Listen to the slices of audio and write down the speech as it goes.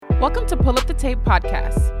Welcome to Pull Up the Tape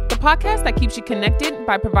Podcast, the podcast that keeps you connected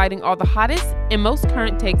by providing all the hottest and most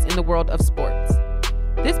current takes in the world of sports.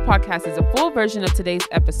 This podcast is a full version of today's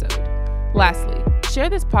episode. Lastly,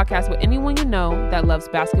 share this podcast with anyone you know that loves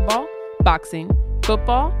basketball, boxing,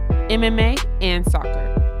 football, MMA, and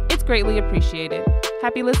soccer. It's greatly appreciated.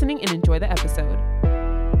 Happy listening and enjoy the episode.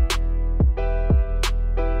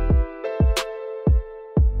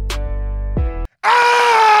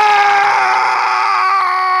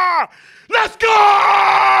 Let's go!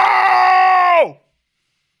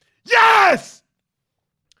 Yes!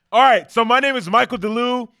 All right, so my name is Michael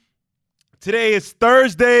DeLu. Today is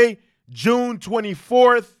Thursday, June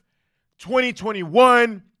 24th,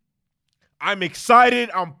 2021. I'm excited.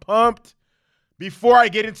 I'm pumped. Before I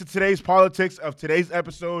get into today's politics of today's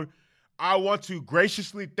episode, I want to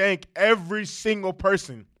graciously thank every single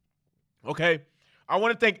person, okay? I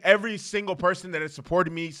want to thank every single person that has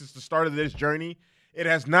supported me since the start of this journey. It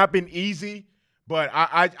has not been easy, but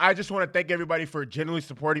I just want to thank everybody for genuinely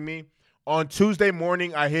supporting me. On Tuesday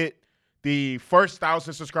morning, I hit the first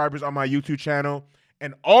 1,000 subscribers on my YouTube channel.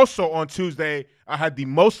 And also on Tuesday, I had the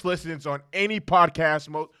most listens on any podcast,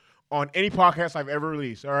 I've ever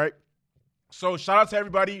released, all right? So shout out to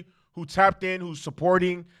everybody who tapped in, who's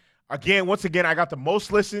supporting. Once again, I got the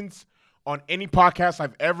most listens on any podcast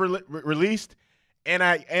I've ever released, and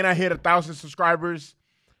I hit 1,000 subscribers.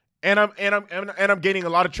 And I'm gaining a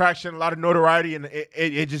lot of traction, a lot of notoriety, and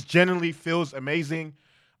it just genuinely feels amazing.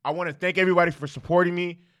 I want to thank everybody for supporting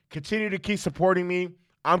me. Continue to keep supporting me.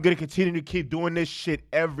 I'm going to continue to keep doing this shit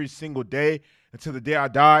every single day until the day I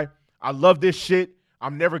die. I love this shit.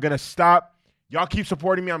 I'm never going to stop. Y'all keep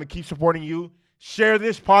supporting me. I'm going to keep supporting you. Share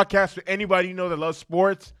this podcast with anybody you know that loves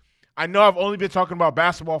sports. I know I've only been talking about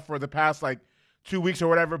basketball for the past 2 weeks or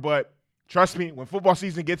whatever, but trust me, when football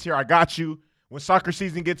season gets here, I got you. When soccer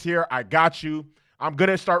season gets here, I got you. I'm going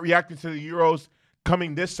to start reacting to the Euros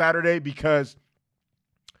coming this Saturday because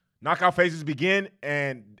knockout phases begin,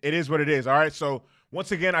 and it is what it is, all right? So,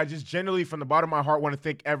 once again, I just genuinely, from the bottom of my heart, want to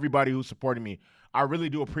thank everybody who's supporting me. I really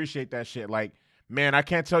do appreciate that shit. Man, I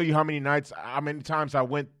can't tell you how many times I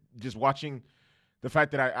went just watching the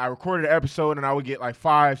fact that I recorded an episode and I would get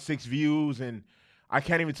 5, 6 views, and I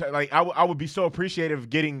can't even tell. I would be so appreciative of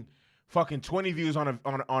getting fucking 20 views on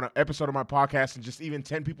an episode of my podcast and just even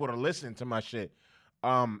 10 people to listen to my shit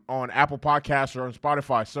on Apple Podcasts or on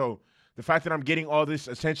Spotify. So the fact that I'm getting all this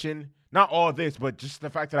attention, not all this, but just the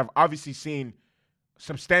fact that I've obviously seen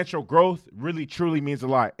substantial growth really truly means a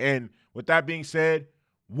lot. And with that being said,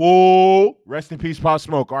 whoa, rest in peace, Pop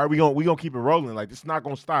Smoke. All right, we gonna keep it rolling. This is not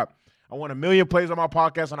gonna stop. I want 1 million plays on my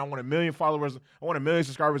podcast, and I want 1 million followers. I want 1 million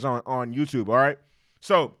subscribers on YouTube. All right.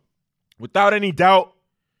 So without any doubt,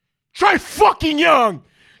 Trae fucking Young.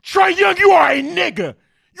 Trae Young, you are a nigga.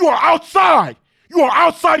 You are outside. You are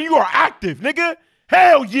outside and you are active, nigga.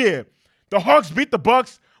 Hell yeah. The Hawks beat the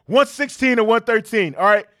Bucks 116 to 113. All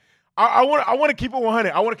right. I want to keep it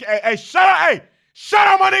 100. Shout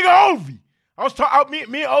out my nigga Ovi.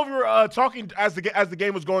 Me and Ovi were talking as the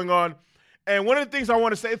game was going on. And one of the things I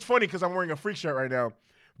want to say, it's funny because I'm wearing a freak shirt right now,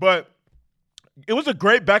 but it was a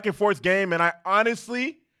great back and forth game. And I'm going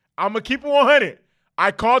to keep it 100.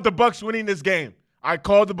 I called the Bucks winning this game.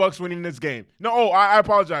 No, I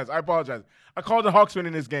apologize. I called the Hawks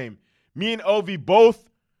winning this game. Me and Ovi both,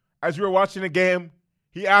 as we were watching the game,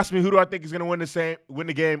 he asked me who do I think is going to win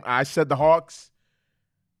the game. I said the Hawks.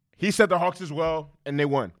 He said the Hawks as well, and they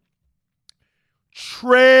won.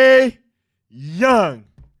 Trae Young.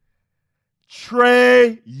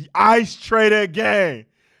 Ice trade again.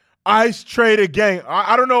 I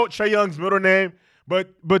don't know Trae Young's middle name.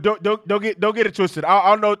 But don't get it twisted.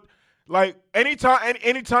 I'll know,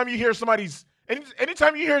 anytime you hear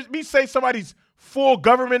me say somebody's full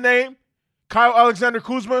government name, Kyle Alexander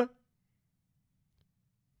Kuzma,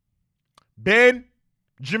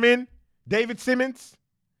 Benjamin David Simmons,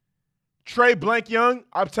 Trae Blank Young,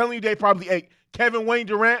 I'm telling you, they probably ate. Kevin Wayne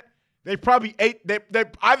Durant, they probably ate. They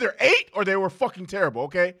either ate or they were fucking terrible.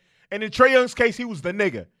 Okay, and in Trae Young's case, he was the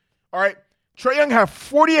nigga. All right, Trae Young had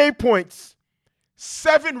 48 points.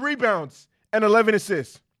 7 rebounds and 11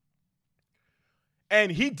 assists.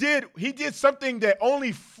 And he did something that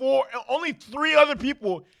only 3 other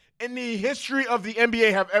people in the history of the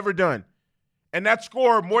NBA have ever done. And that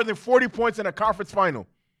scored more than 40 points in a conference final.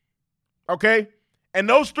 Okay? And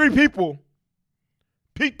those 3 people,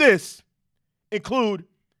 peep this, include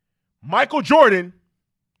Michael Jordan,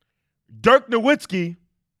 Dirk Nowitzki,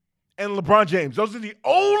 and LeBron James. Those are the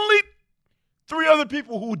only 3 other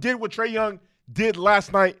people who did what Trae Young did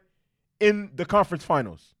last night in the conference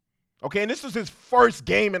finals. Okay, and this was his first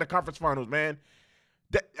game in the conference finals, man.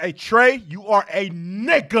 Hey, Trey, you are a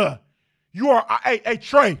nigga. You are, hey,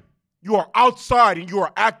 Trey, you are outside and you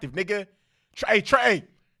are active, nigga. Trey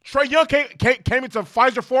Young came into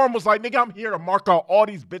Pfizer Forum, was like, nigga, I'm here to mark out all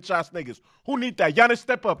these bitch-ass niggas. Who need that? Giannis,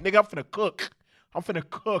 step up, nigga. I'm finna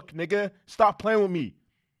cook, nigga. Stop playing with me.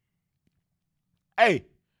 Hey,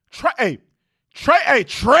 Trey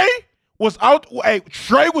was out. Hey,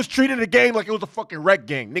 Trey was treating the game like it was a fucking rec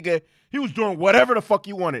gang, nigga. He was doing whatever the fuck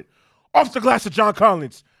he wanted. Off the glass to John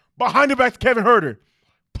Collins. Behind the back to Kevin Huerter.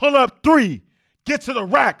 Pull up 3. Get to the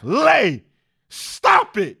rack. Lay.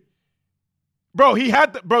 Stop it. Bro,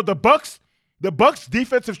 the Bucks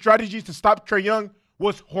defensive strategies to stop Trae Young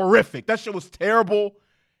was horrific. That shit was terrible.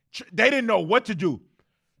 They didn't know what to do.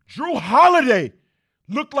 Drew Holiday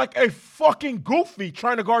looked like a fucking goofy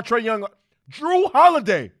trying to guard Trae Young. Drew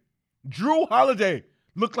Holiday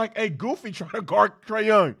looked like a goofy trying to guard Trae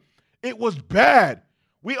Young. It was bad.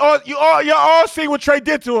 Y'all all see what Trae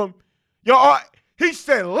did to him. He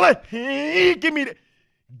said, give me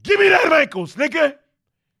that ankles, nigga.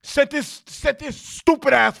 Set this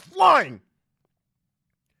stupid ass flying.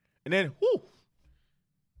 And then, whoo.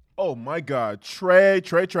 Oh my God. Trey.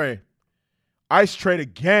 Ice Trey the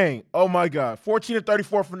gang. Oh my God. 14 of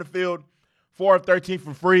 34 from the field. 4 of 13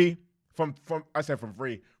 from free. From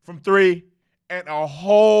 3. And a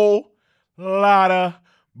whole lot of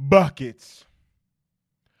buckets.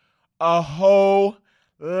 A whole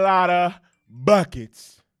lot of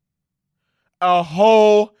buckets.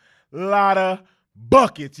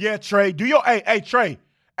 Yeah, Trey. Hey, Trey.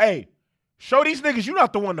 Hey, show these niggas you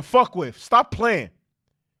not the one to fuck with. Stop playing.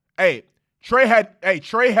 Hey, Trey had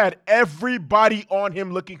everybody on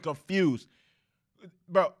him looking confused.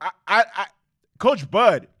 Bro, Coach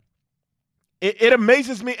Bud, it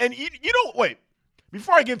amazes me. And wait,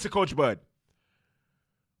 before I get into Coach Bud,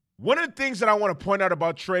 one of the things that I want to point out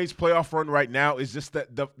about Trey's playoff run right now is just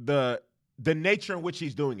the nature in which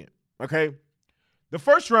he's doing it. Okay? The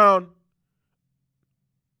first round,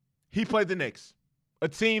 he played the Knicks, a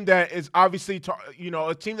team that is obviously, a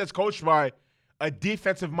team that's coached by a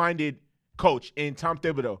defensive-minded coach in Tom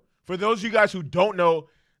Thibodeau. For those of you guys who don't know,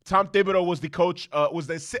 Tom Thibodeau was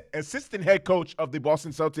the assistant head coach of the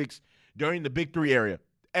Boston Celtics during the Big Three era,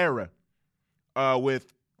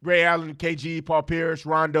 with Ray Allen, KG, Paul Pierce,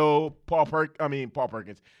 Rondo, Paul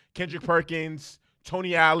Perkins, Kendrick Perkins,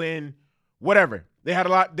 Tony Allen, whatever. They had a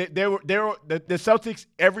lot. The Celtics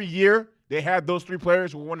every year. They had those 3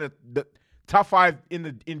 players who were one of the top 5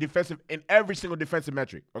 in every single defensive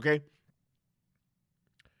metric. Okay,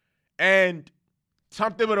 and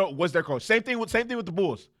Tom Thibodeau was their coach. Same thing with the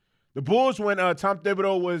Bulls. The Bulls, when Tom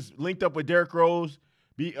Thibodeau was linked up with Derrick Rose,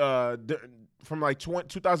 from like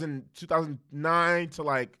 2009 to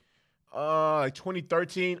like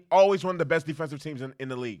 2013, always one of the best defensive teams in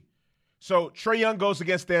the league. So Trae Young goes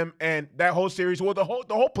against them, and that whole series, the whole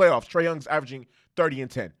playoffs, Trae Young's averaging 30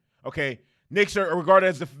 and 10. Okay, Knicks are regarded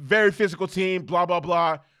as a very physical team, blah, blah,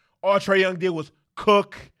 blah. All Trae Young did was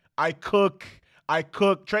cook. I cook.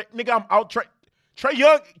 Nigga, I'm out. Trae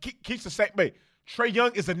Young keeps the same. Wait, Trae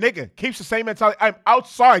Young is a nigga. Keeps the same mentality. I'm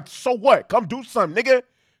outside. So what? Come do something, nigga.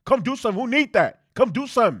 Come do something. Who need that? Come do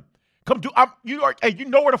something. You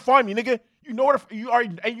know where to find me, nigga. You know what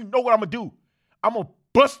I'm gonna do. I'm gonna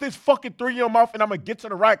bust this fucking 3 in your mouth, and I'm gonna get to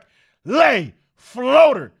the rack. Lay,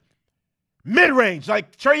 floater, mid-range.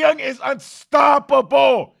 Like, Trae Young is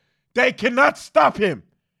unstoppable. They cannot stop him.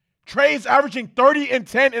 Trae is averaging 30 and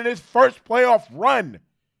 10 in his first playoff run.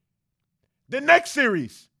 The next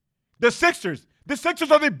series, the Sixers. The Sixers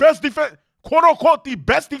are the best quote-unquote, the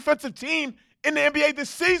best defensive team in the NBA this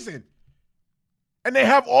season. And they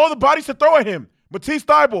have all the bodies to throw at him. Matisse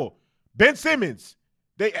Thybulle, Ben Simmons.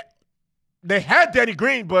 They had Danny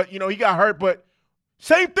Green, but, he got hurt. But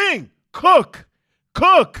same thing. Cook.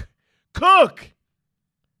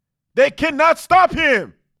 They cannot stop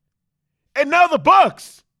him. And now the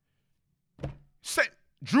Bucks.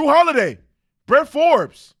 Drew Holiday, Brent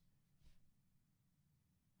Forbes.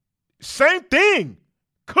 Same thing.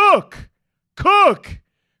 Cook.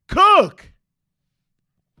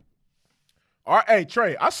 All right, hey,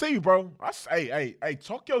 Trey, I see you, bro. Hey,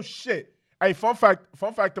 talk your shit. Hey, fun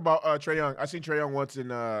fact about Trae Young. I seen Trae Young once in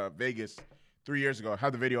Vegas 3 years ago. I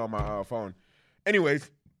have the video on my phone.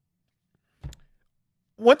 Anyways,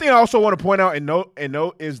 one thing I also want to point out and note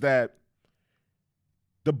is that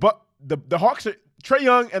the Hawks are Trae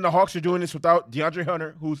Young and the Hawks are doing this without DeAndre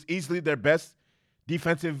Hunter, who's easily their best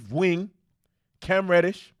defensive wing, Cam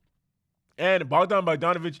Reddish, and Bogdan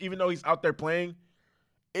Bogdanovic. Even though he's out there playing,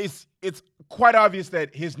 it's quite obvious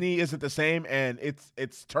that his knee isn't the same, and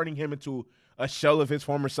it's turning him into a shell of his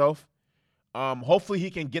former self. Hopefully he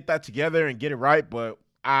can get that together and get it right, but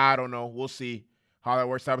I don't know. We'll see how that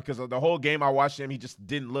works out because of the whole game I watched him, he just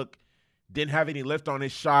didn't have any lift on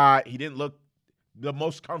his shot. He didn't look the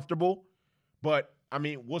most comfortable. But I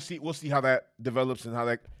mean, we'll see how that develops and how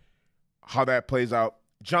that plays out.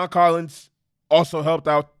 John Collins also helped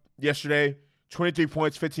out yesterday. 23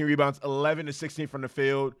 points, 15 rebounds, 11 to 16 from the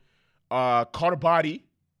field. Caught a body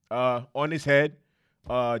on his head.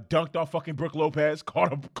 Dunked off fucking Brook Lopez.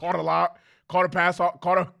 Caught a pass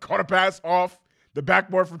off the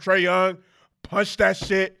backboard from Trae Young. Punched that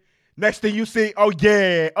shit. Next thing you see, oh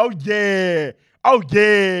yeah.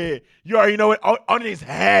 You already know it. On his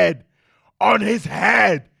head.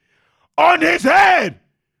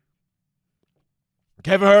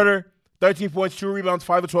 Kevin Huerter, 13 points, 2 rebounds,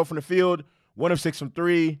 5 of 12 from the field, 1 of 6 from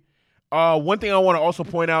 3. One thing I want to also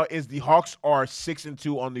point out is the Hawks are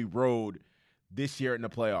 6-2 on the road this year in the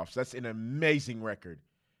playoffs. That's an amazing record.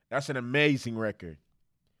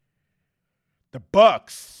 The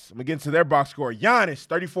Bucks, I'm going to get into their box score. Giannis,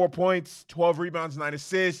 34 points, 12 rebounds, 9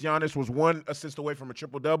 assists. Giannis was 1 assist away from a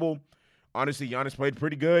triple-double. Honestly, Giannis played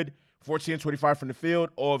pretty good. 14 and 25 from the field,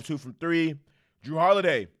 0 of 2 from 3. Jrue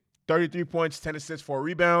Holiday, 33 points, 10 assists, 4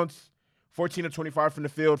 rebounds. 14 and 25 from the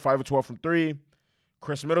field, 5 of 12 from 3.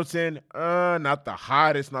 Chris Middleton, not the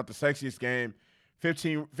hottest, not the sexiest game.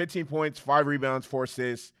 15 points, 5 rebounds, 4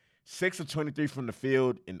 assists. 6 of 23 from the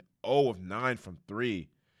field, and 0 of 9 from 3.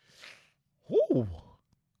 Whoo,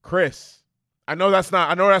 Chris, I know that's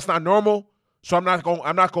not normal, so I'm not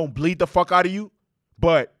gonna bleed the fuck out of you,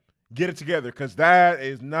 but get it together because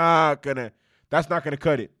that's not gonna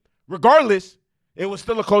cut it. Regardless, it was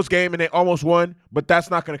still a close game and they almost won, but that's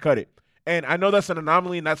not gonna cut it. And I know that's an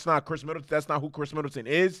anomaly, and that's not Chris Middleton. That's not who Chris Middleton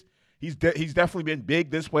is. He's definitely been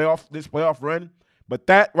big this playoff run, but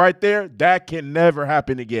that right there, that can never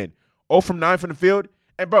happen again. 0 from 9 from the field,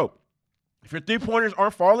 and bro, if your 3-pointers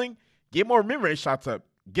aren't falling, get more mid-range shots up.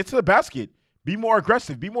 Get to the basket. Be more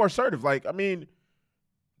aggressive. Be more assertive. Like, I mean,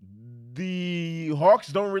 the Hawks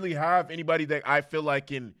don't really have anybody that I feel like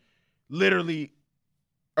can literally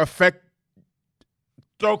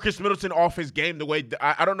throw Chris Middleton off his game the way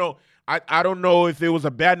I don't know. I don't know if it was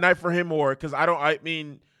a bad night for him or because I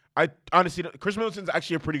honestly, Chris Middleton's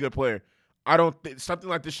actually a pretty good player. Something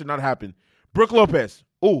like this should not happen. Brook Lopez.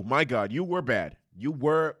 Oh my God, you were bad.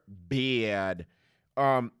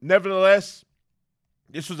 Nevertheless,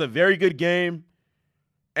 this was a very good game.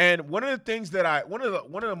 And one more thing that I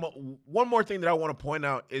want to point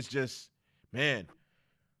out is just, man,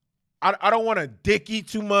 I don't want to dick eat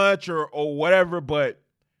too much or whatever, but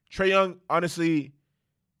Trae Young, honestly,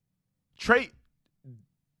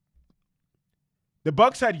 the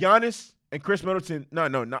Bucks had Giannis and Chris Middleton. No,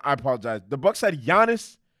 I apologize. The Bucks had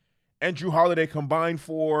Giannis and Jrue Holiday combined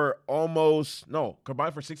for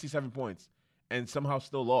 67 points and somehow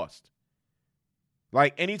still lost.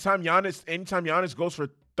 Like anytime Giannis goes for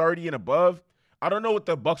 30 and above, I don't know what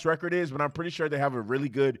the Bucks record is, but I'm pretty sure they have a really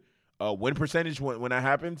good win percentage when that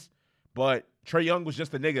happens. But Trae Young was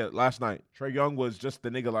just a nigga last night.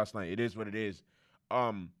 It is what it is.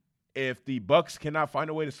 If the Bucks cannot find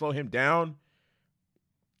a way to slow him down,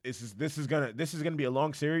 this is gonna be a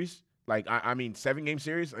long series. Like I mean 7-game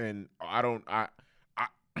series, and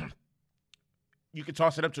you can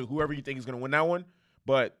toss it up to whoever you think is gonna win that one.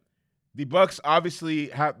 But the Bucks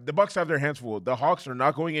have their hands full. The Hawks are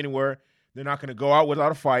not going anywhere. They're not gonna go out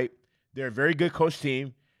without a fight. They're a very good coach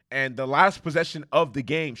team. And the last possession of the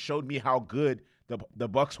game showed me how good the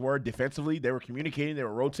Bucks were defensively. They were communicating. They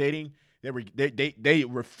were rotating. They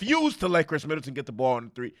refused to let Chris Middleton get the ball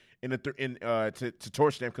to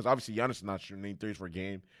torch them because obviously Giannis is not shooting any threes for a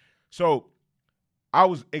game. So I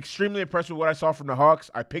was extremely impressed with what I saw from the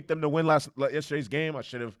Hawks. I picked them to win yesterday's game. I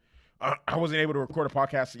should have. I wasn't able to record a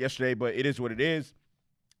podcast yesterday, but it is what it is.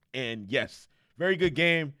 And yes, very good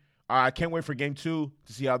game. I can't wait for game 2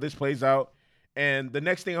 to see how this plays out. And the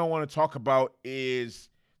next thing I want to talk about is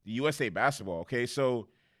the USA basketball. Okay, so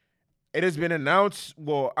it has been announced.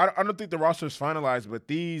 Well, I don't think the roster is finalized, but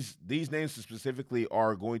these names specifically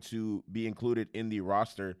are going to be included in the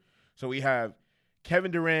roster. So we have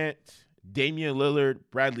Kevin Durant, Damian Lillard,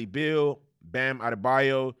 Bradley Beal, Bam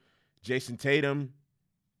Adebayo, Jason Tatum,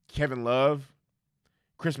 Kevin Love,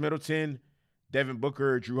 Chris Middleton, Devin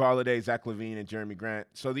Booker, Jrue Holiday, Zach LaVine, and Jeremy Grant.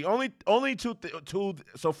 So the only two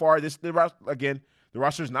so far. The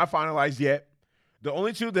roster is not finalized yet. The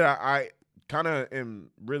only two that I kind of am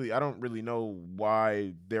really, I don't really know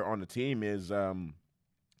why they're on the team is the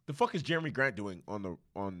fuck is Jeremy Grant doing on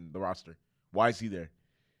the roster? Why is he there?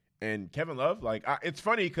 And Kevin Love, it's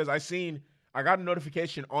funny because I got a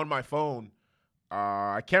notification on my phone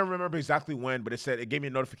I can't remember exactly when, but it gave me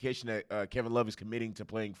a notification that Kevin Love is committing to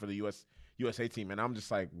playing for the USA team, and I'm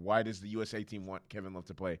just like, why does the USA team want Kevin Love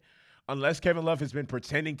to play? Unless Kevin Love has been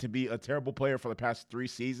pretending to be a terrible player for the past 3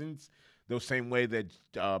 seasons, the same way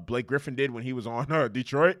that Blake Griffin did when he was on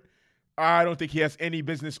Detroit. I don't think he has any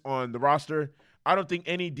business on the roster. I don't think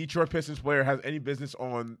any Detroit Pistons player has any business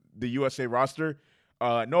on the USA roster.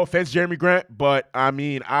 No offense, Jeremy Grant, but I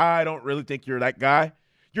mean, I don't really think you're that guy.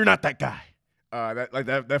 You're not that guy.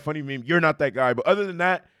 That funny meme. You're not that guy. But other than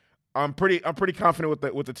that, I'm pretty confident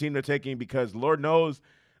with the team they're taking, because Lord knows,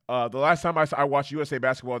 the last time I watched USA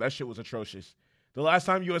basketball, that shit was atrocious. The last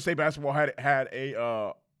time USA basketball had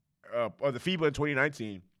the FIBA in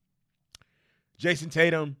 2019, Jason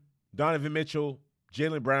Tatum, Donovan Mitchell,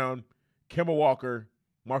 Jaylen Brown, Kemba Walker,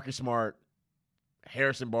 Marcus Smart,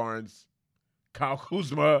 Harrison Barnes, Kyle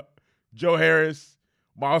Kuzma, Joe Harris,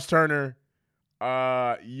 Miles Turner,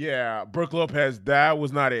 Brooke Lopez. That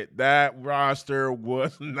was not it. That roster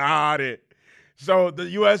was not it. So the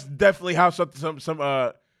U.S. definitely have something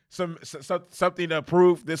to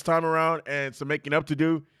prove this time around, and some making up to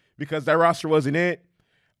do, because that roster wasn't it.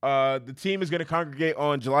 The team is going to congregate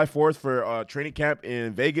on July 4th for training camp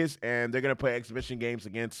in Vegas, and they're going to play exhibition games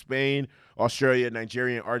against Spain, Australia,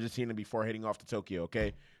 Nigeria, and Argentina before heading off to Tokyo,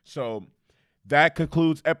 okay? So that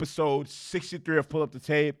concludes episode 63 of Pull Up the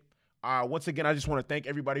Tape. Once again, I just want to thank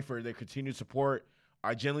everybody for their continued support.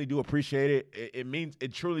 I genuinely do appreciate it.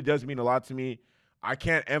 It truly does mean a lot to me. I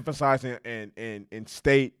can't emphasize and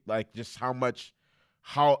state like just how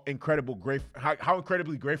incredibly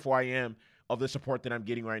grateful I am of the support that I'm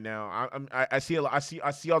getting right now. I see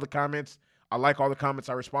all the comments. I like all the comments.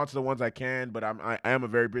 I respond to the ones I can, but I am a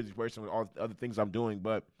very busy person with all the other things I'm doing.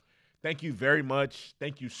 But thank you very much.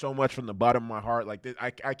 Thank you so much from the bottom of my heart. Like this,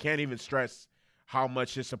 I can't even stress how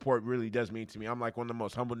much this support really does mean to me. I'm like one of the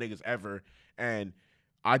most humble niggas ever, and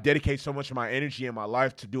I dedicate so much of my energy and my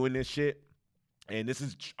life to doing this shit. And this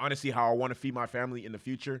is honestly how I want to feed my family in the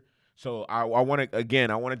future. So I want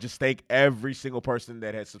to just thank every single person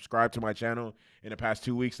that has subscribed to my channel in the past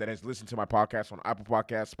 2 weeks, that has listened to my podcast on Apple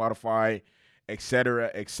Podcasts, Spotify,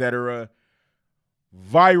 etc., etc.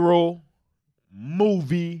 Viral,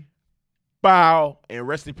 movie, bow, and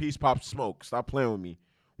rest in peace, Pop Smoke. Stop playing with me.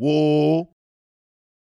 Whoa.